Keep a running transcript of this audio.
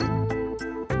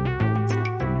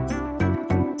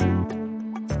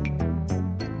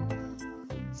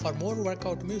For more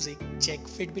workout music, check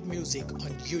Fitbit Music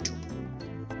on YouTube.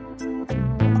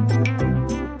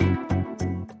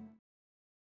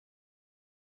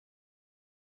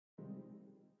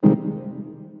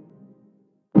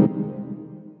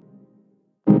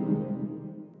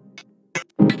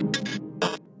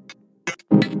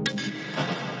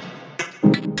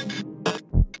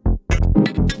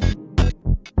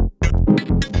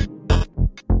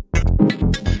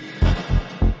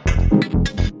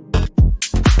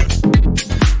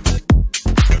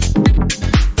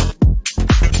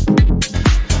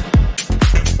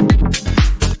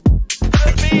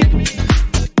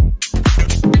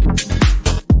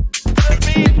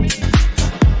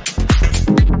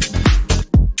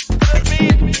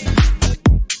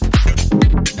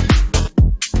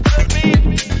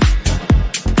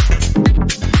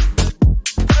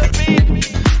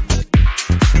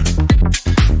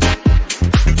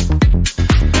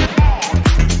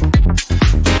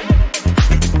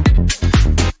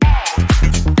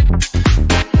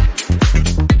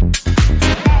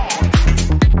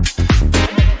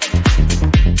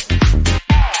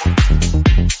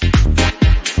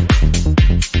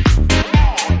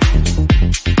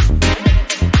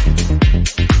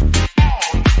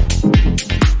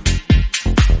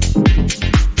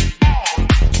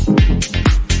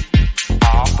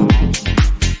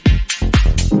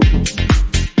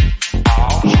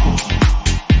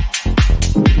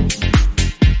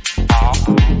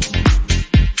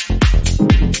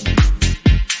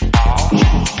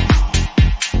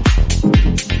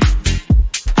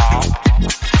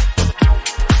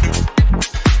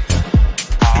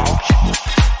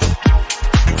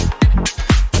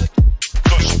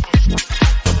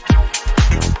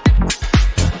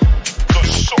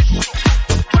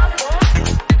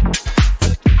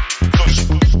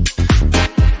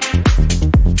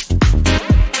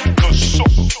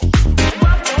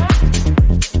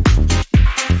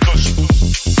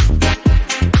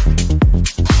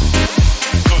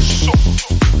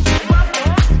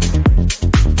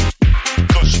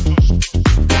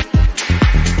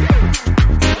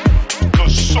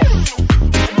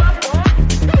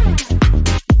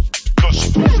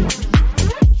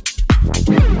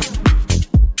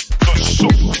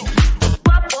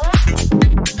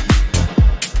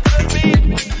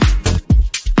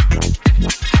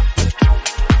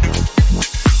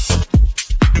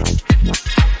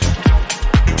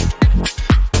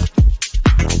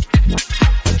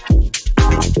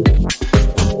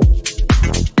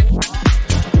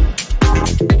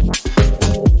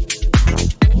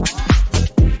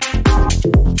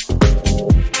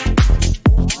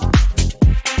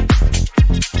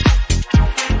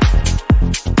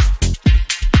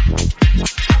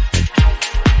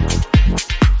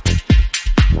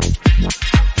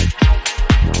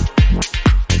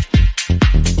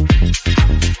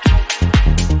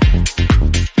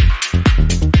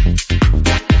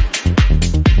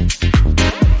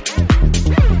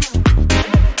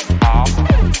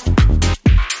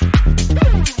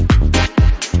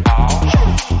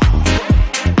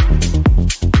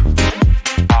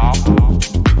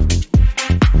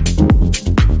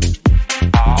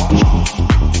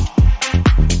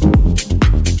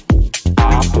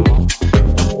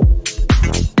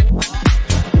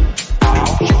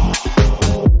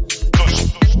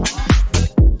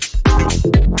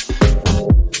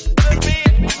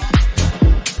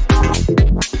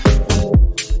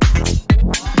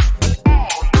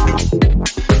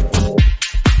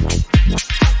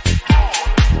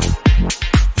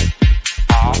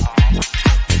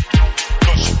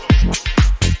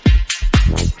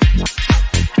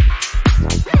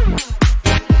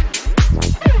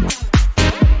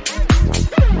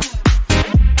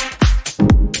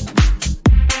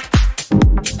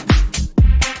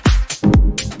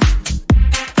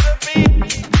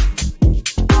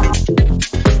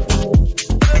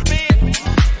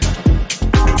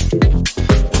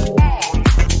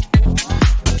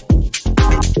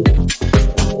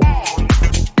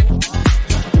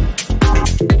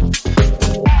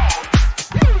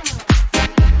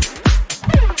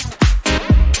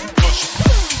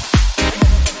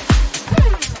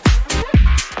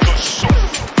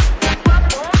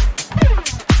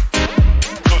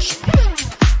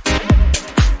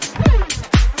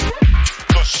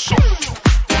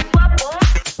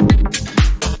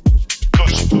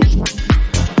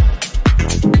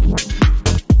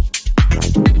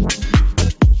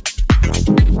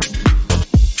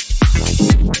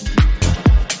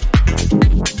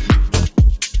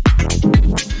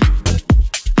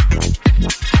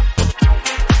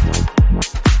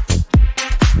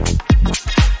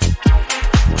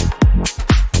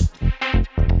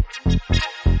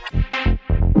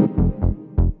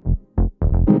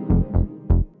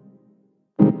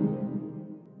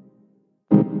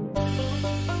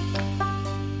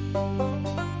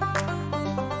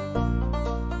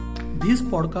 This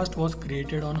podcast was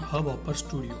created on Hubhopper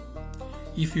Studio.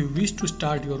 If you wish to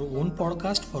start your own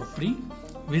podcast for free,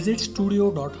 visit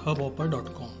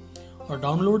studio.hubhopper.com or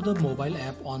download the mobile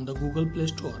app on the Google Play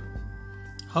Store.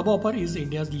 Hubhopper is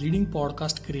India's leading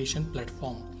podcast creation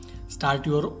platform. Start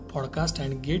your podcast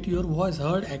and get your voice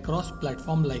heard across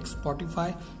platforms like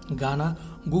Spotify, Gaana,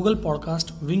 Google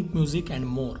Podcast, Wink Music and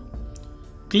more.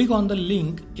 Click on the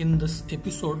link in this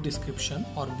episode description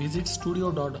or visit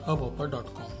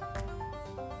studio.hubhopper.com.